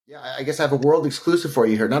Yeah, I guess I have a world exclusive for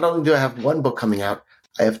you here. Not only do I have one book coming out,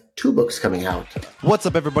 I have two books coming out. What's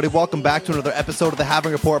up, everybody? Welcome back to another episode of the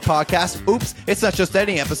Having Report podcast. Oops, it's not just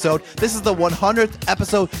any episode. This is the 100th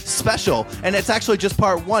episode special, and it's actually just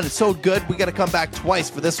part one. It's so good, we got to come back twice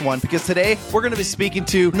for this one, because today we're going to be speaking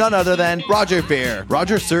to none other than Roger Ver.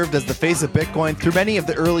 Roger served as the face of Bitcoin through many of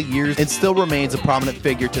the early years and still remains a prominent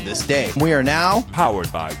figure to this day. We are now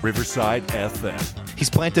powered by Riverside FM. He's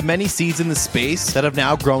planted many seeds in the space that have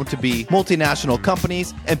now grown to be multinational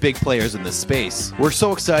companies and big players in this space. We're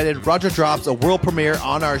so excited. Roger drops a world premiere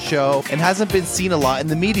on our show and hasn't been seen a lot in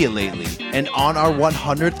the media lately. And on our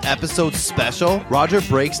 100th episode special, Roger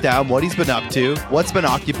breaks down what he's been up to, what's been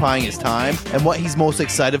occupying his time, and what he's most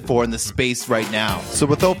excited for in the space right now. So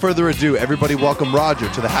without further ado, everybody welcome Roger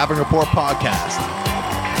to the Having Report podcast.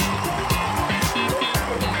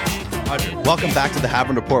 Roger, welcome back to the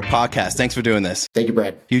Having Report podcast. Thanks for doing this. Thank you,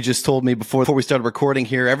 Brad. You just told me before we started recording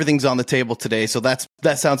here, everything's on the table today. So that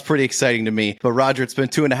sounds pretty exciting to me. But Roger, it's been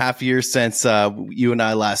 2.5 years since you and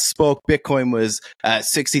I last spoke. Bitcoin was at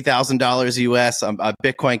 $60,000 US.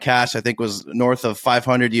 Bitcoin Cash, I think, was north of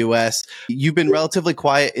 500 US. You've been relatively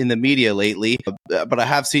quiet in the media lately, but I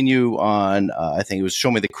have seen you on, I think it was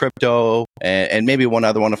Show Me the Crypto and maybe one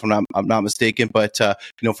other one if I'm not mistaken. But,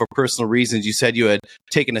 for personal reasons, you said you had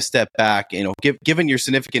taken a step back. Given your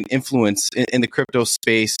significant influence in the crypto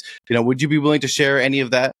space, would you be willing to share any of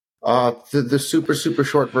that? The super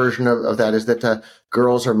short version of that is that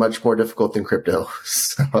girls are much more difficult than crypto.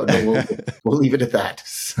 So we'll leave it at that.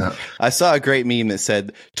 So. I saw a great meme that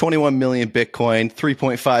said 21 million Bitcoin,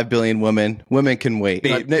 3.5 billion women. Women can wait.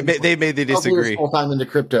 They disagree. Full time into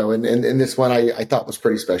crypto, and this one I thought was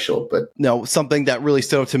pretty special. But no, something that really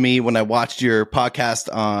stood out to me when I watched your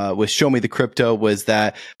podcast with Show Me the Crypto was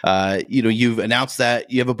that you've announced that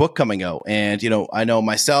you have a book coming out, and I know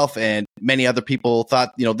myself and many other people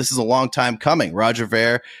thought this is a long time coming. Roger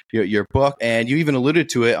Ver, your book, and you even alluded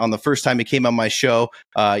to it on the first time you came on my show.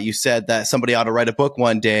 You said that somebody ought to write a book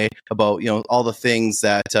one day about all the things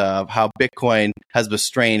that how Bitcoin has been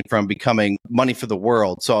strained from becoming money for the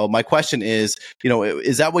world. So my question is,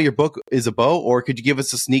 is that what your book is about, or could you give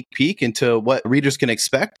us a sneak peek into what readers can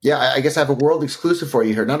expect? Yeah, I guess I have a world exclusive for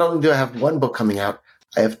you here. Not only do I have one book coming out,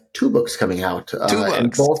 I have two books coming out. Two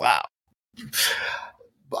books. Wow.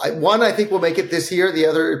 One I think will make it this year. The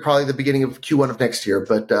other probably the beginning of Q1 of next year.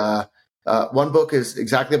 But one book is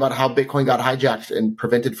exactly about how Bitcoin got hijacked and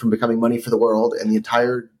prevented from becoming money for the world, and the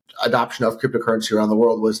entire adoption of cryptocurrency around the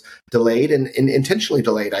world was delayed and intentionally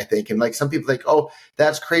delayed, I think. And some people think, oh,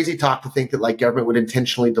 that's crazy talk to think that government would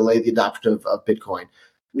intentionally delay the adoption of Bitcoin.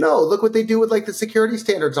 No, look what they do with the security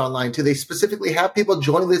standards online too. They specifically have people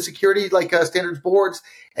join the security standards boards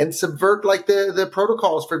and subvert the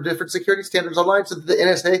protocols for different security standards online so that the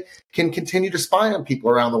NSA can continue to spy on people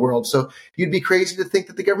around the world. So you'd be crazy to think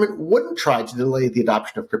that the government wouldn't try to delay the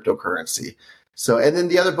adoption of cryptocurrency. So, and then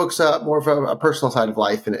the other book's more of a personal side of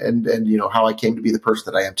life and how I came to be the person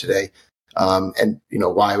that I am today. And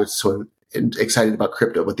why I was so excited about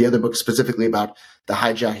crypto, but the other book specifically about the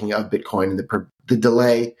hijacking of Bitcoin and the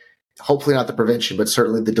delay, hopefully not the prevention, but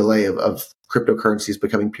certainly the delay of cryptocurrencies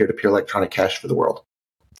becoming peer-to-peer electronic cash for the world.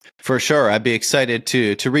 For sure. I'd be excited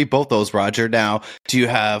to read both those, Roger. Now, do you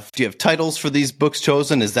have titles for these books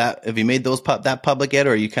chosen? Have you made those that public yet,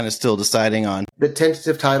 or are you kind of still deciding on? The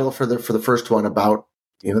tentative title for the first one about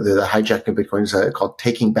the hijacking of Bitcoin is called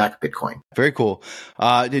Taking Back Bitcoin. Very cool.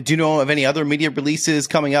 Do you know of any other media releases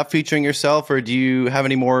coming up featuring yourself, or do you have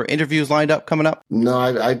any more interviews lined up coming up? No,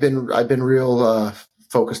 I've been real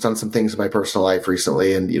focused on some things in my personal life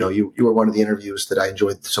recently, and you were one of the interviews that I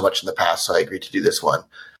enjoyed so much in the past, so I agreed to do this one.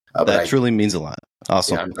 That truly means a lot.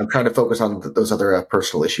 Awesome. Yeah, I'm trying to focus on those other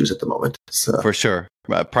personal issues at the moment. So. For sure.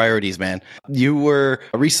 Priorities, man. You were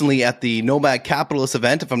recently at the Nomad Capitalist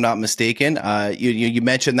event, if I'm not mistaken. You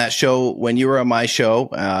mentioned that show when you were on my show,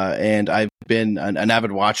 and I've been an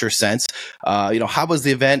avid watcher since. How was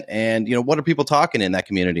the event, and what are people talking in that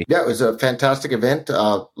community? Yeah, it was a fantastic event.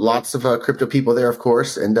 Lots of crypto people there, of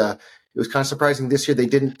course, and it was kind of surprising this year they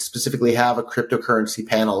didn't specifically have a cryptocurrency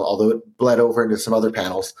panel, although it bled over into some other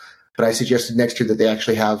panels. But I suggested next year that they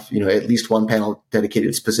actually have, at least one panel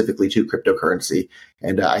dedicated specifically to cryptocurrency.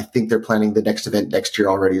 And I think they're planning the next event next year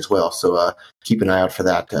already as well. So keep an eye out for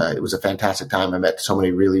that. It was a fantastic time. I met so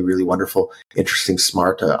many really, really wonderful, interesting,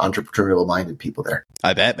 smart, entrepreneurial-minded people there.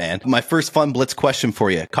 I bet, man. My first fun blitz question for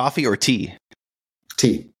you. Coffee or tea?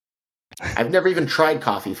 Tea. I've never even tried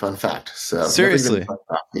coffee, fun fact. So seriously?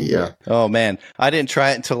 Coffee, yeah. Oh man, I didn't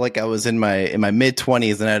try it until I was in my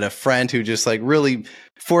mid-20s, and I had a friend who just really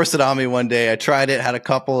force it on me one day. I tried it, had a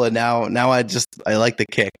couple, and now I like the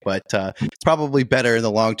kick. But it's probably better in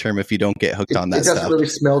the long term if you don't get hooked on that It doesn't stuff. really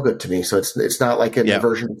smell good to me, so it's not like an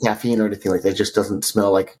aversion to caffeine or anything like that. It just doesn't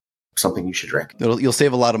smell like something you should drink. You'll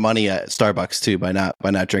save a lot of money at Starbucks too by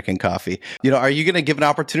not drinking coffee. Are you going to give an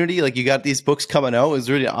opportunity? Like, you got these books coming out. Is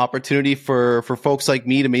there an opportunity for folks like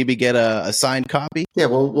me to maybe get a signed copy? Yeah,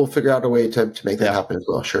 we'll figure out a way to make that happen as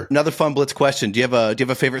well. Sure. Another fun Blitz question. Do you have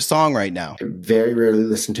a favorite song right now? I very rarely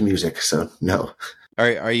listen to music, so no.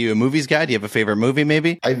 Are you a movies guy? Do you have a favorite movie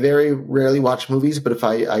maybe? I very rarely watch movies, but if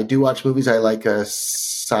I do watch movies, I like a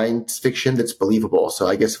science fiction that's believable. So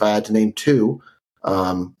I guess if I had to name two,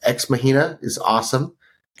 Ex Machina is awesome.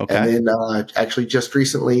 Okay. And then actually just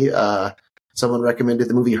recently, someone recommended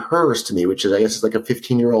the movie Hers to me, which is, I guess, is like a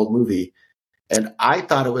 15-year-old movie. And I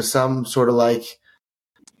thought it was some sort of like,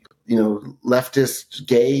 leftist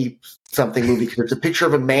gay something movie, because it's a picture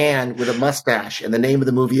of a man with a mustache and the name of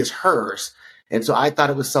the movie is Hers. And so I thought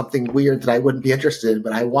it was something weird that I wouldn't be interested in,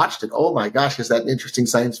 but I watched it. Oh my gosh, is that an interesting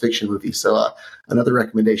science fiction movie? So another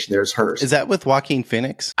recommendation there is Hers. Is that with Joaquin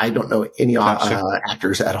Phoenix? I don't know any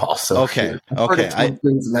actors at all. So okay. And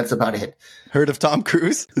that's about it. Heard of Tom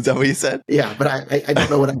Cruise? Is that what you said? Yeah, but I don't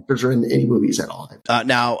know what actors are in any movies at all.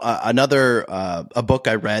 Now, another a book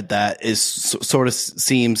I read that is sort of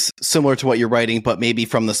seems similar to what you're writing, but maybe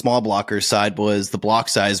from the small blocker side, was The Block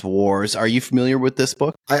Size Wars. Are you familiar with this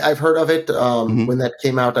book? I've heard of it. When that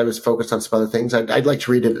came out, I was focused on some other things. I'd like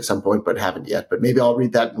to read it at some point, but haven't yet. But maybe I'll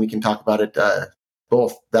read that and we can talk about it,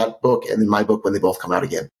 both that book and then my book when they both come out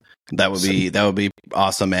again. That would be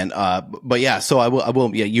awesome, man. But yeah, so I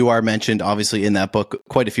will. Yeah, you are mentioned obviously in that book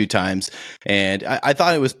quite a few times, and I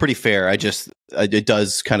thought it was pretty fair. It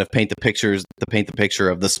does kind of paint the picture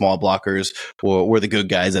of the small blockers were the good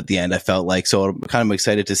guys at the end. I felt like, so I'm kind of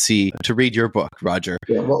excited to read your book, Roger.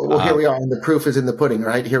 Yeah, well, here we are, and the proof is in the pudding,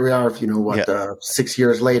 right? Here we are. 6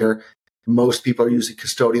 years later. Most people are using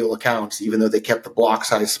custodial accounts, even though they kept the block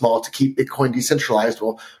size small to keep Bitcoin decentralized.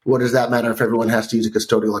 Well, what does that matter if everyone has to use a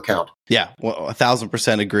custodial account? Yeah,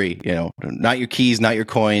 1,000% agree. Not your keys, not your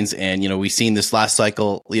coins. And, we've seen this last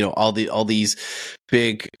cycle, all these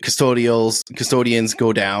big custodians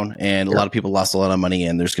go down, and a lot of people lost a lot of money,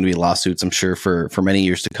 and there's going to be lawsuits, I'm sure, for many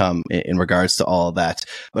years to come in regards to all of that.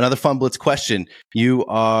 Another fun Blitz question.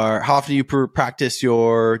 How often do you practice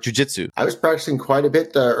your jiu-jitsu? I was practicing quite a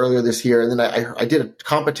bit earlier this year, and then I did a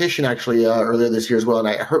competition actually earlier this year as well, and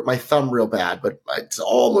I hurt my thumb real bad, but it's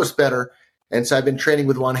almost better. And so I've been training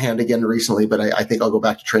with one hand again recently, but I think I'll go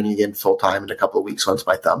back to training again full time in a couple of weeks once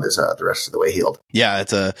my thumb is the rest of the way healed. Yeah,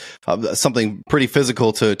 it's something pretty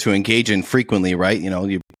physical to engage in frequently, right?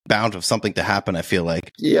 You're bound of something to happen, I feel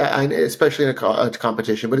like. Yeah, and especially in a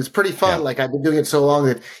competition, but it's pretty fun. Yeah. Like, I've been doing it so long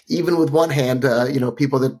that even with one hand,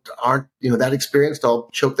 people that aren't, that experienced, I'll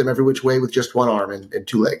choke them every which way with just one arm and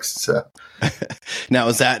two legs. So. Now,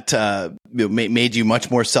 is that made you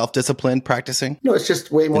much more self-disciplined practicing? No, it's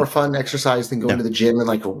just way more fun exercise than going to the gym and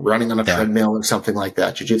like running on a treadmill or something like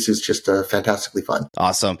that. Jiu-jitsu is just fantastically fun.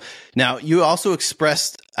 Awesome. Now, you also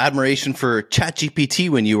expressed admiration for ChatGPT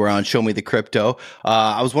when you were on Show Me the Crypto.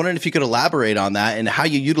 I was wondering if you could elaborate on that and how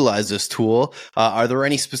you utilize this tool. Are there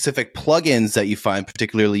any specific plugins that you find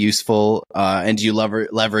particularly useful? And do you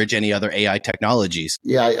leverage any other AI technologies?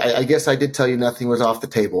 Yeah, I guess I did tell you nothing was off the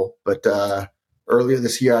table, but earlier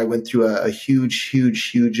this year I went through a huge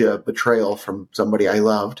betrayal from somebody I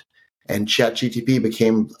loved, and ChatGPT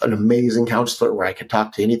became an amazing counselor where I could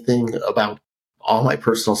talk to anything about all my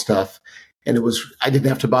personal stuff. And I didn't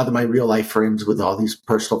have to bother my real life friends with all these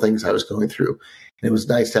personal things I was going through. And it was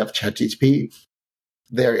nice to have ChatGPT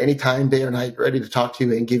there anytime, day or night, ready to talk to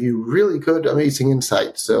you and give you really good, amazing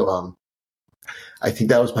insight. So, I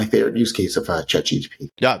think that was my favorite use case of ChatGPT.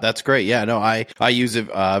 Yeah, that's great. Yeah, no, I use it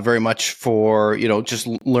very much for, just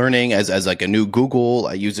learning as like a new Google.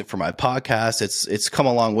 I use it for my podcast. It's come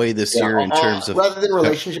a long way this year in terms of... Rather than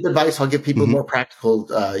relationship advice, I'll give people a more practical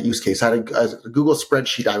use case. I had a Google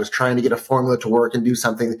spreadsheet. I was trying to get a formula to work and do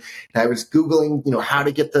something. And I was Googling, how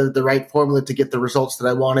to get the right formula to get the results that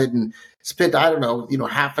I wanted, and spent,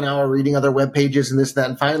 half an hour reading other web pages and this, that.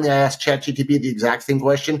 And finally I asked ChatGPT the exact same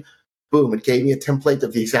question. Boom, it gave me a template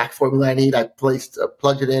of the exact formula I need. I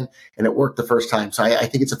plugged it in, and it worked the first time. So I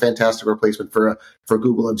think it's a fantastic replacement for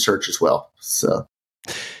Google and search as well. So,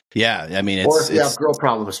 yeah, I mean, or if you have girl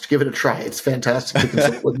problems, give it a try. It's fantastic to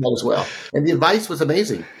consult with that as well. And the advice was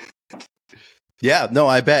amazing. Yeah, no,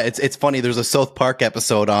 I bet it's funny. There's a South Park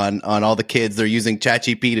episode on all the kids. They're using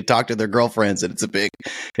ChatGPT to talk to their girlfriends, and it's a big.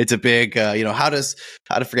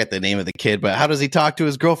 How to forget the name of the kid, but how does he talk to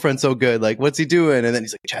his girlfriend so good? Like, what's he doing? And then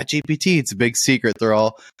he's like, ChatGPT. It's a big secret.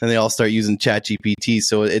 They all start using ChatGPT.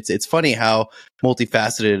 So it's funny how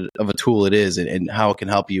multifaceted of a tool it is, and how it can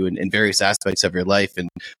help you in various aspects of your life. And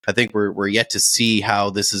I think we're yet to see how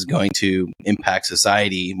this is going to impact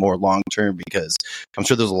society more long term, because I'm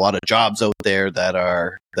sure there's a lot of jobs out there that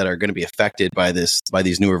are going to be affected by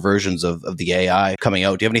these newer versions of the AI coming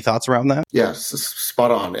out. Do you have any thoughts around that? Yes, spot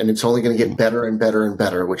on. And it's only going to get better and better and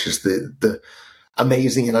better, which is the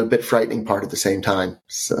amazing and a bit frightening part at the same time.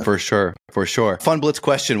 So. For sure. Fun Blitz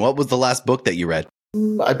question. What was the last book that you read?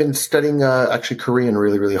 I've been studying actually Korean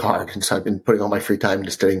really, really hard. And so I've been putting all my free time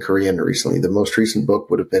into studying Korean recently. The most recent book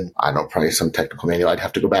would have been, I don't know, probably some technical manual. I'd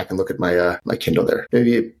have to go back and look at my my Kindle there.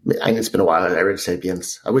 It's been a while. I read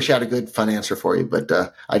Sapiens. I wish I had a good fun answer for you, but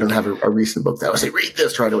I don't have a recent book that I would say, read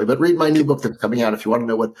this right away. But read my new book that's coming out if you want to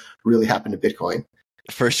know what really happened to Bitcoin.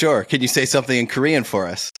 For sure. Can you say something in Korean for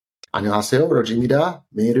us? 안녕하세요. 로지입니다.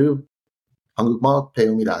 메루 한국말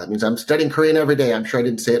배웁니다. That means I'm studying Korean every day. I'm sure I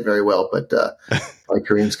didn't say it very well, but my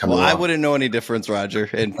Korean's coming along. I wouldn't know any difference, Roger,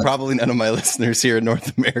 and probably none of my listeners here in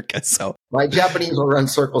North America. So my Japanese will run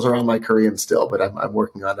circles around my Korean still, but I'm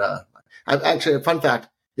working on I'm actually, a fun fact,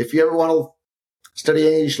 if you ever want to study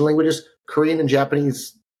Asian languages, Korean and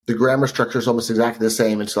Japanese, the grammar structure is almost exactly the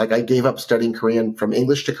same. It's like I gave up studying Korean from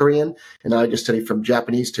English to Korean, and now I just study from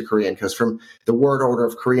Japanese to Korean, because from the word order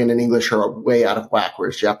of Korean and English are way out of whack,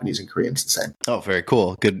 whereas Japanese and Korean is the same. Oh, very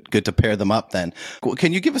cool. Good to pair them up then.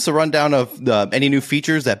 Can you give us a rundown of any new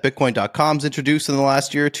features that Bitcoin.com's introduced in the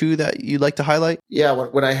last year or two that you'd like to highlight? Yeah,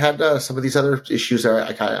 when I had some of these other issues,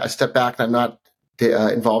 I stepped back, and I'm not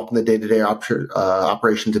involved in the day-to-day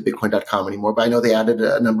operations at Bitcoin.com anymore, but I know they added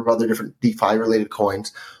a number of other different DeFi-related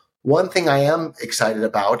coins. One thing I am excited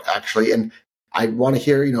about, actually, and I want to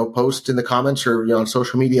hear, post in the comments or on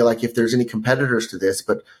social media, like if there's any competitors to this,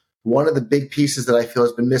 but one of the big pieces that I feel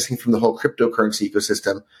has been missing from the whole cryptocurrency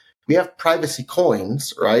ecosystem, we have privacy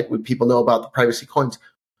coins, right? When people know about the privacy coins,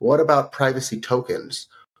 what about privacy tokens?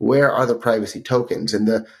 Where are the privacy tokens? And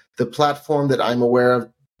the platform that I'm aware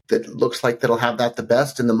of that looks like that'll have that the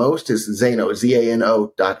best and the most is Zano,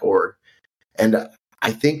 ZANO.org. And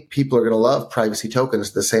I think people are going to love privacy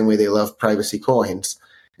tokens the same way they love privacy coins.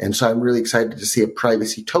 And so I'm really excited to see a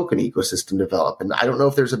privacy token ecosystem develop. And I don't know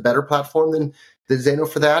if there's a better platform than Zano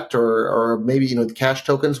for that, or maybe, the cash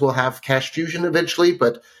tokens will have Cash Fusion eventually,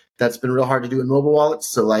 but that's been real hard to do in mobile wallets.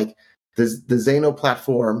 So like the Zano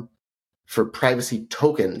platform for privacy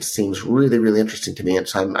tokens seems really, really interesting to me. And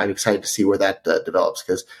so I'm excited to see where that develops,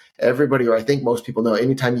 because everybody, or I think most people know,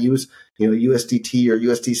 anytime you use, USDT or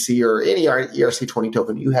USDC or any ERC20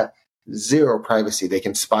 token, you have zero privacy. They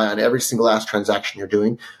can spy on every single last transaction you're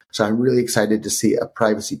doing. So I'm really excited to see a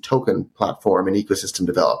privacy token platform and ecosystem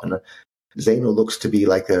develop. And Zano looks to be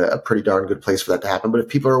like a pretty darn good place for that to happen. But if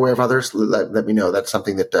people are aware of others, let me know. That's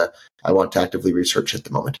something that I want to actively research at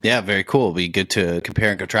the moment. Yeah, very cool. It'll be good to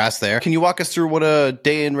compare and contrast there. Can you walk us through what a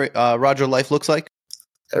day in Roger life looks like?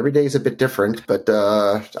 Every day is a bit different, but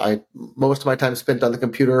most of my time spent on the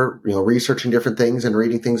computer, researching different things and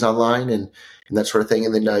reading things online and that sort of thing.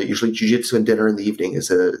 And then usually jiu-jitsu and dinner in the evening is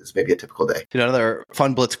maybe a typical day. Another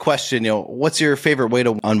Fun Blitz question, what's your favorite way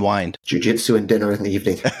to unwind? Jiu-jitsu and dinner in the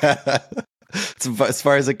evening. As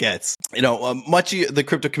far as it gets, much of the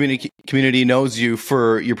crypto community knows you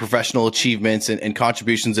for your professional achievements and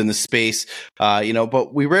contributions in the space,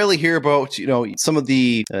 but we rarely hear about, some of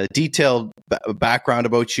the detailed background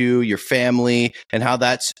about you, your family, and how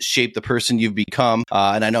that's shaped the person you've become.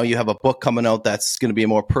 And I know you have a book coming out that's going to be a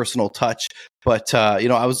more personal touch. But,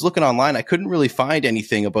 I was looking online. I couldn't really find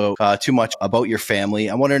anything about too much about your family.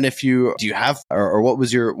 I'm wondering if do you have, or what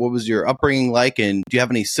was your upbringing like? And do you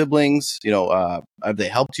have any siblings? Have they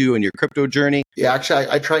helped you in your crypto journey? Yeah, actually,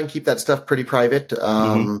 I try and keep that stuff pretty private.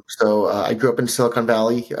 So I grew up in Silicon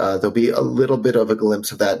Valley. There'll be a little bit of a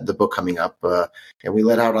glimpse of that in the book coming up. And we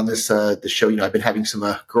let out on this the show. I've been having some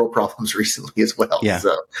girl problems recently as well. Yeah.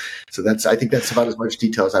 So I think that's about as much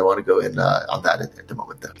detail as I want to go in on that at the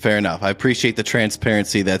moment, though. Fair enough. I appreciate the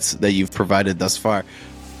transparency that you've provided thus far.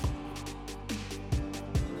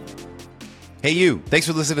 Hey you, thanks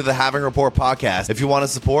for listening to the Halving Report podcast. If you want to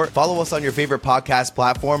support, follow us on your favorite podcast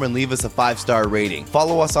platform and leave us a 5-star rating.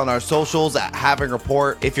 Follow us on our socials at Halving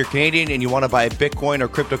Report. If you're Canadian and you want to buy Bitcoin or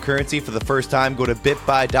cryptocurrency for the first time, go to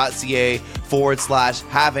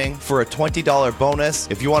bitbuy.ca/halving for a $20 bonus.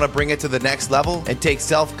 If you want to bring it to the next level and take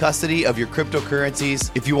self-custody of your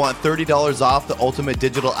cryptocurrencies, if you want $30 off the ultimate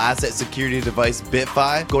digital asset security device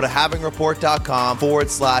BitFi, go to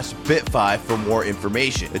halvingreport.com/BitFi for more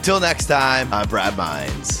information. Until next time, I'm Brad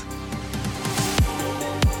Mines.